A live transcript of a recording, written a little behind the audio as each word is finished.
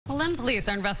Lynn police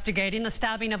are investigating the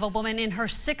stabbing of a woman in her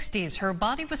 60s. Her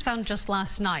body was found just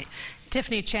last night.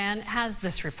 Tiffany Chan has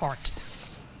this report.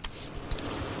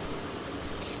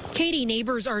 Katie,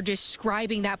 neighbors are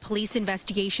describing that police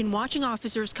investigation, watching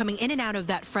officers coming in and out of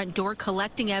that front door,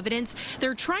 collecting evidence.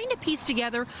 They're trying to piece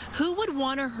together who would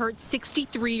want to hurt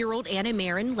 63-year-old Anna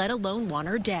Marin, let alone want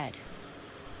her dead.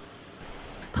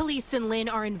 Police in Lynn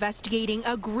are investigating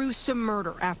a gruesome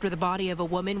murder after the body of a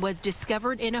woman was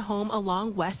discovered in a home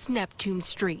along West Neptune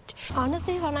Street.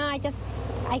 Honestly, for now, it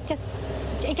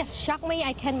just shocked me.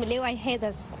 I can't believe I hate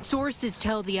this. Sources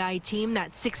tell the I-Team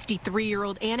that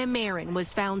 63-year-old Anna Marin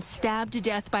was found stabbed to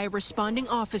death by responding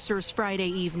officers Friday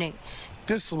evening.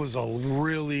 This was a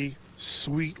really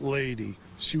sweet lady.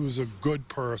 She was a good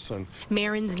person.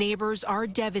 Marin's neighbors are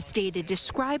devastated,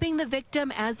 describing the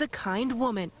victim as a kind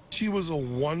woman. She was a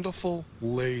wonderful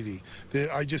lady.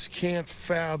 I just can't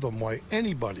fathom why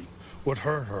anybody would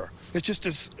hurt her.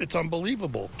 It's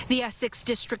unbelievable. The Essex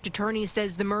District Attorney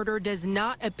says the murder does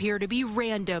not appear to be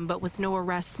random, but with no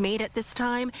arrests made at this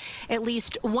time, at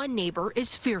least one neighbor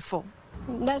is fearful.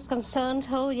 That's concerned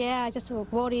too. Yeah, I just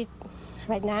worried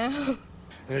right now.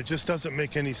 And it just doesn't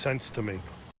make any sense to me.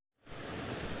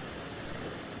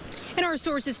 And our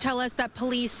sources tell us that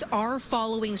police are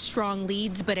following strong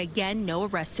leads, but again, no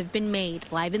arrests have been made.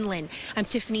 Live in Lynn, I'm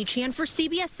Tiffany Chan for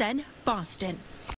CBSN, Boston.